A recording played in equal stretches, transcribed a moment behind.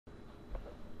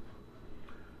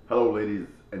Hello, ladies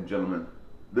and gentlemen.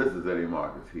 This is Eddie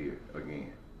Marcus here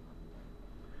again.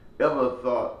 Ever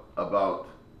thought about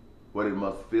what it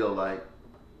must feel like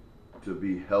to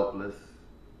be helpless?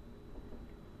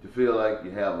 To feel like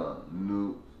you have a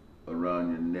noose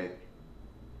around your neck.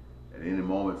 At any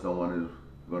moment, someone is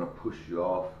going to push you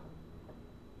off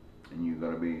and you're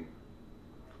going to be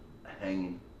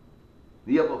hanging.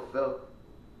 You ever felt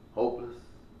hopeless?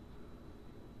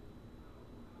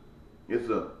 It's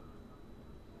a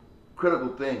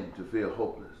critical thing to feel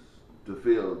hopeless, to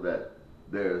feel that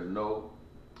there is no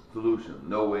solution,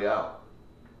 no way out,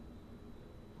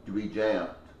 to be jammed.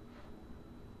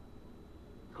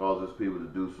 Causes people to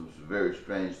do some very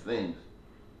strange things.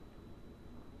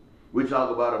 We talk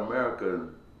about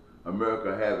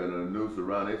America having a noose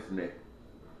around its neck.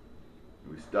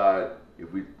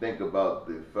 If we think about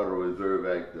the Federal Reserve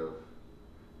Act of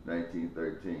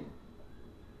 1913,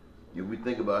 if we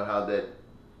think about how that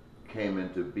came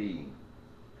into being,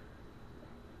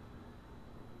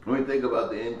 when we think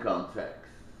about the income tax,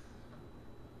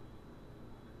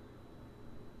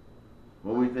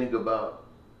 when we think about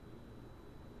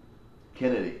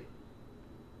Kennedy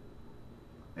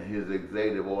and his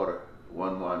executive order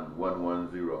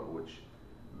 11110, which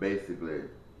basically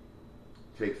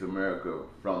takes America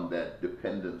from that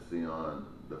dependency on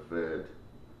the Fed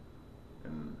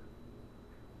in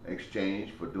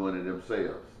exchange for doing it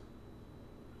themselves.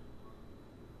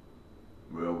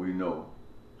 Well, we know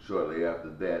shortly after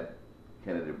that,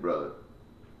 Kennedy brother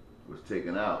was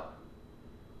taken out,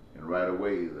 and right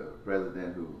away the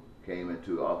president who came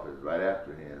into office right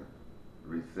after him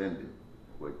rescinded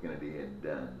what Kennedy had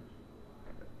done.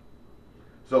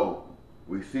 So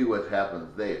we see what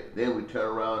happens there. Then we turn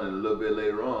around and a little bit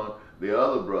later on, the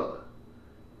other brother,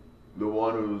 the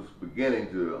one who's beginning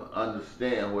to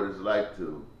understand what it's like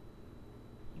to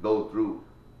go through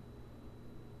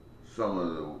some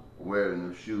of the wearing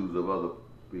the shoes of other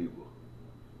people,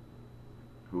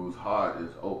 whose heart is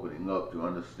opening up to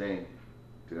understand,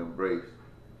 to embrace,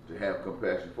 to have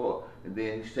compassion for. And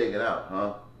then he's taken out,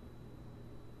 huh?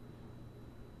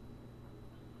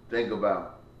 Think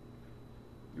about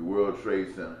the World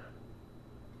Trade Center.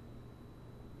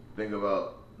 Think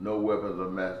about no weapons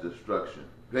of mass destruction.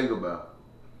 Think about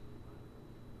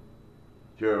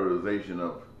terrorization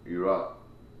of Iraq.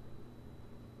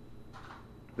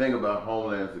 Think about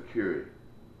Homeland Security.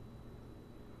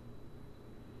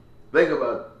 Think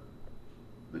about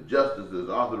the justices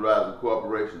authorizing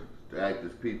corporations to act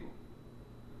as people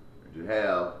and to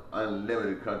have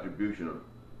unlimited contribution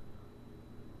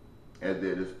at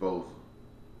their disposal.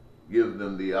 Gives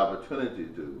them the opportunity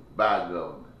to buy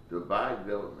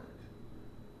government,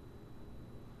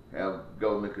 have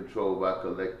government controlled by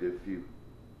collective few.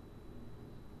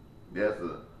 That's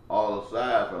all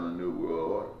aside from the New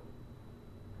World Order.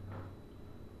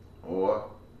 Or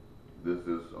this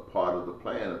is a part of the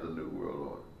plan of the New World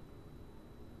Order.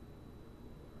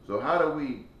 So how do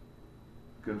we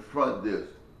confront this,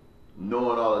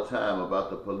 knowing all the time about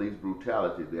the police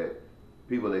brutality that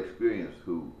people experience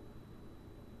who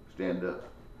stand up?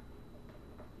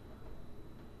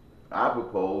 I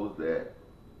propose that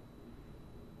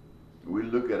we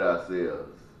look at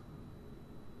ourselves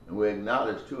and we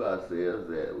acknowledge to ourselves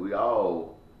that we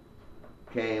all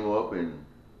came up in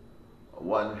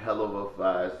one hell of a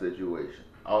fire situation.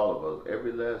 All of us,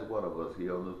 every last one of us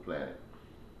here on this planet,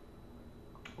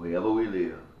 wherever we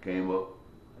live, came up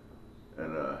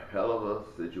in a hell of a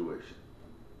situation.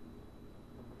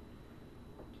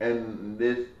 And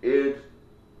this is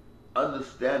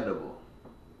understandable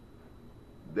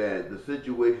that the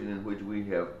situation in which we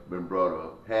have been brought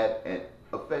up had an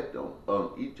effect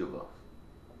on each of us.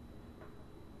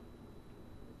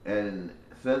 And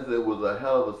since it was a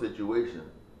hell of a situation,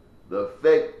 the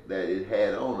effect that it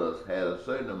had on us had a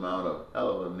certain amount of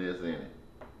helliveness in it.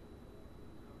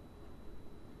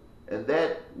 And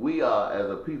that we are, as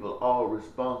a people, all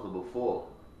responsible for.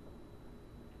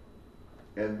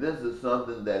 And this is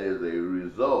something that is a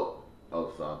result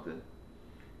of something,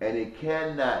 and it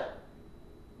cannot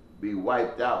be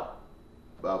wiped out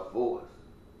by force.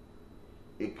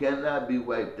 It cannot be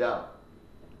wiped out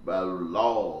by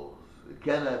laws. It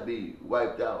cannot be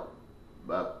wiped out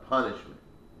by punishment.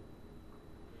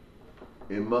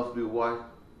 It must be wiped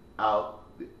out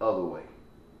the other way.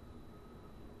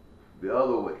 The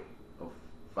other way of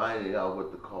finding out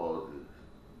what the cause is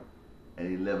and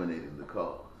eliminating the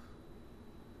cause.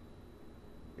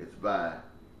 It's by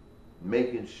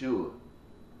making sure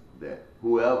that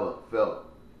whoever felt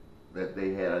that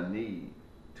they had a need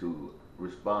to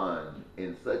respond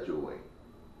in such a way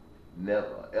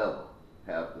never ever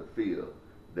have to feel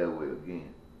that way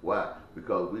again. Why?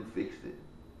 Because we fixed it.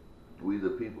 We the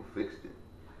people fixed it.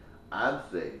 I'm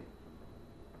saying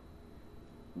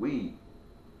we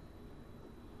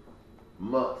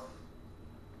must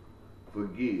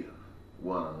forgive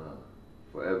one another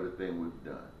for everything we've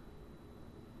done.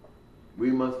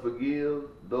 We must forgive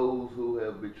those who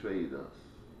have betrayed us.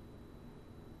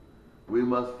 We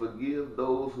must forgive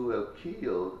those who have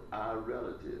killed our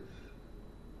relatives.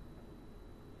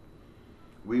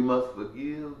 We must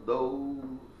forgive those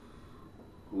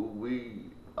who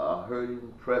we are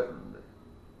hurting presently.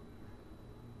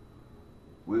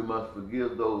 We must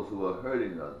forgive those who are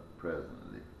hurting us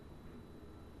presently.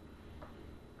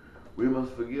 We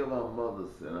must forgive our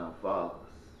mothers and our fathers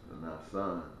and our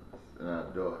sons and our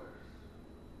daughters.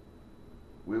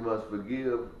 We must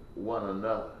forgive one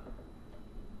another.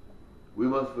 We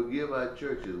must forgive our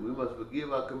churches. We must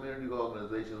forgive our community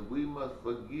organizations. We must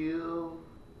forgive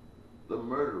the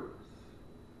murderers.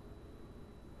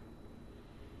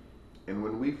 And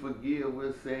when we forgive,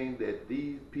 we're saying that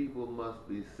these people must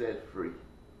be set free.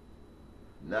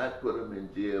 Not put them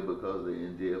in jail because they're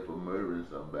in jail for murdering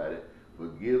somebody.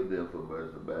 Forgive them for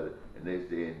murdering somebody and they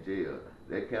stay in jail.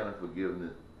 That kind of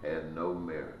forgiveness has no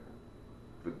merit.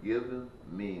 Forgive them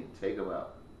means take them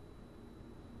out.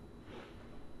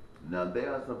 Now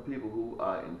there are some people who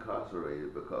are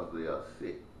incarcerated because they are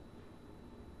sick.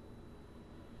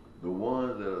 The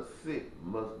ones that are sick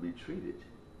must be treated,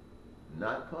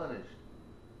 not punished,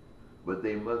 but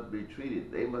they must be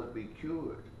treated. They must be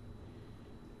cured.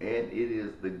 And it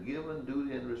is the given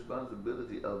duty and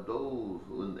responsibility of those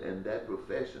in that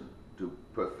profession to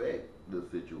perfect the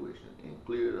situation and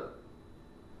clear it up.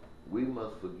 We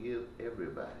must forgive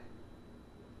everybody.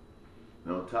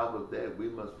 And on top of that, we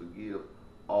must forgive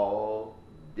all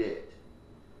debt.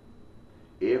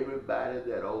 Everybody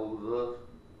that owes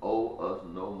us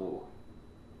no more.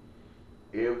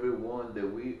 Everyone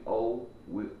that we owe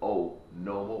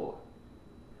no more.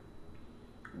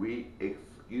 We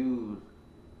excuse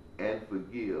and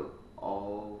forgive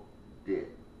all debt.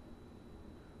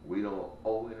 We don't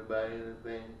owe anybody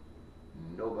anything.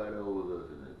 Nobody owes us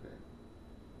anything.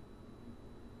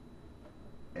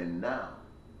 And now,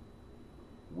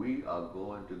 we are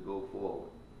going to go forward.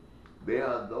 There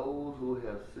are those who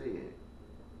have said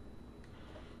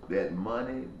that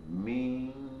money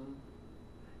means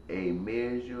a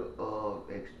measure of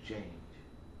exchange.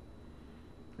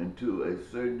 And to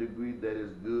a certain degree that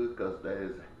is good because that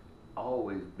has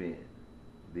always been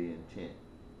the intent.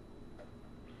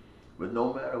 But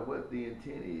no matter what the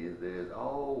intent is, there's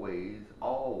always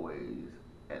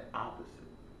an opposite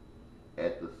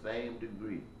at the same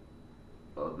degree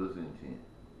of this intent.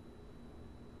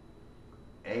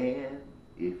 And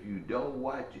if you don't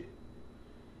watch it,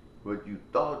 what you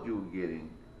thought you were getting,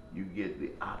 you get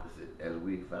the opposite, as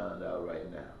we found out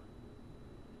right now.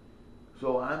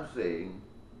 So I'm saying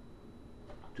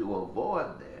to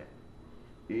avoid that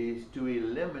is to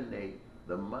eliminate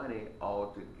the money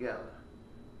altogether.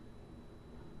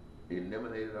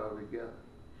 Eliminate it altogether.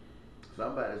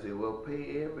 Somebody said, well,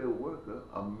 pay every worker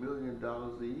 $1 million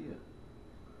a year.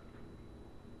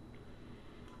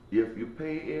 If you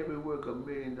pay every worker $1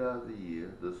 million a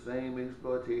year, the same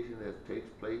exploitation that takes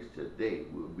place today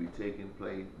will be taking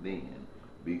place then,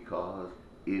 because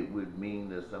it would mean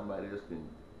that somebody else can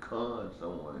con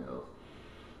someone else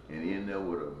and end up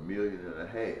with $1.5 million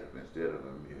instead of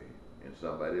 $1 million, and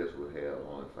somebody else would have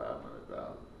only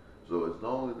 500,000. So as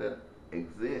long as that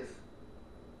exists,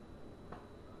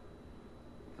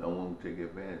 someone will take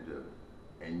advantage of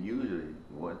it, and usually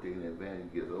the one taking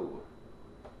advantage gets over.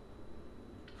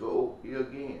 So here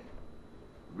again,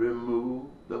 remove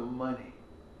the money.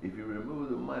 If you remove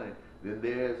the money, then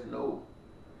there's no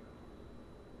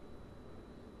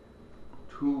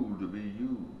tool to be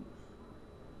used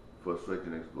for such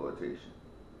an exploitation.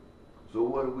 So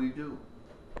what do?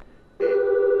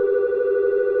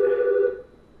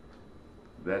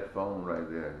 That phone right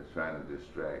there is trying to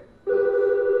distract us.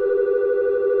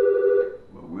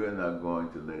 But we're not going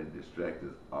to let it distract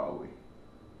us, are we?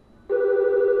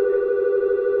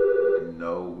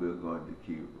 No, we're going to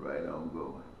keep right on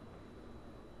going.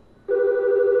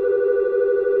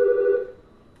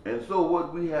 And so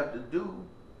what we have to do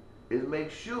is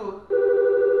make sure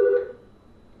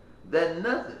that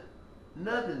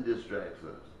nothing distracts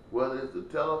us. Whether it's the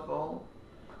telephone,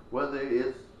 whether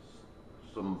it's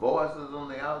some voices on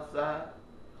the outside,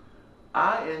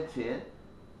 our intent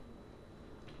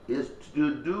is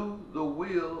to do the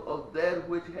will of that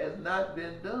which has not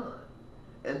been done.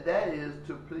 And that is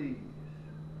to please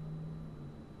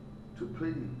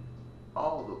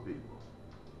all the people.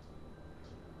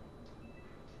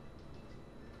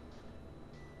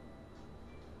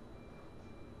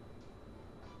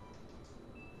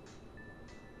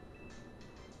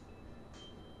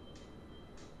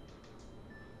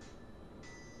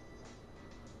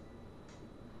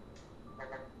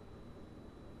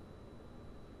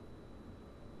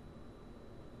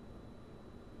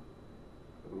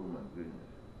 goodness.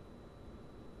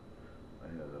 I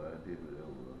had no idea who that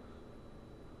was.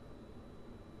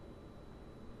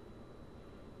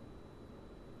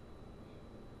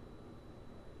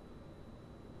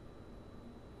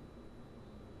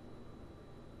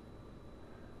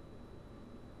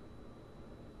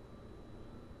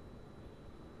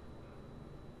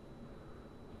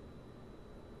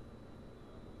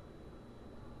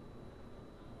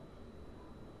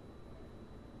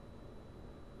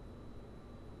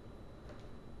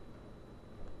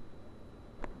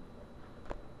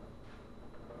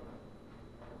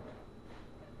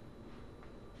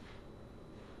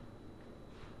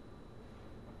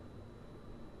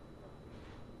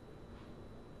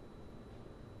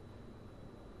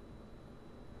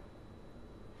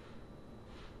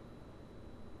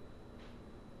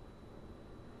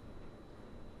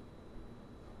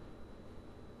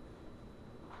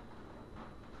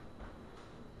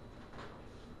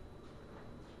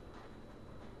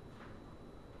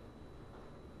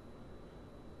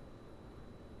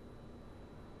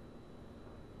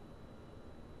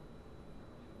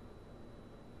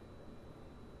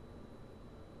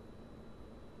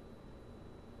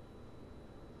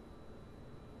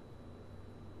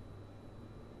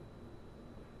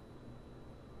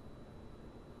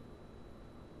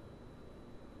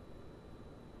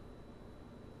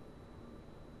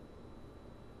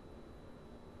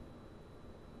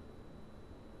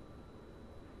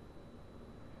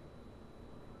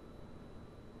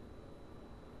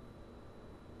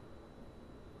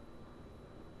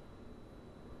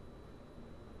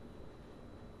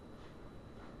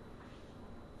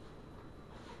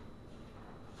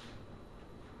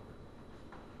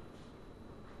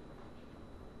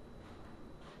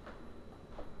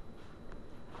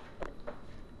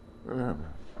 What happened?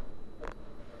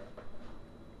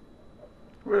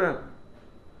 What happened?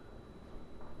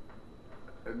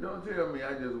 Don't tell me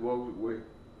I just walked away.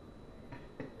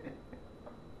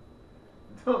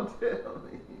 Don't tell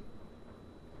me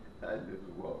I just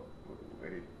walked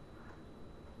away.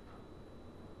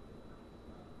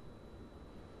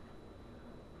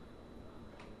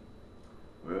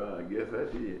 Well, I guess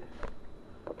I did.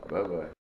 Bye bye.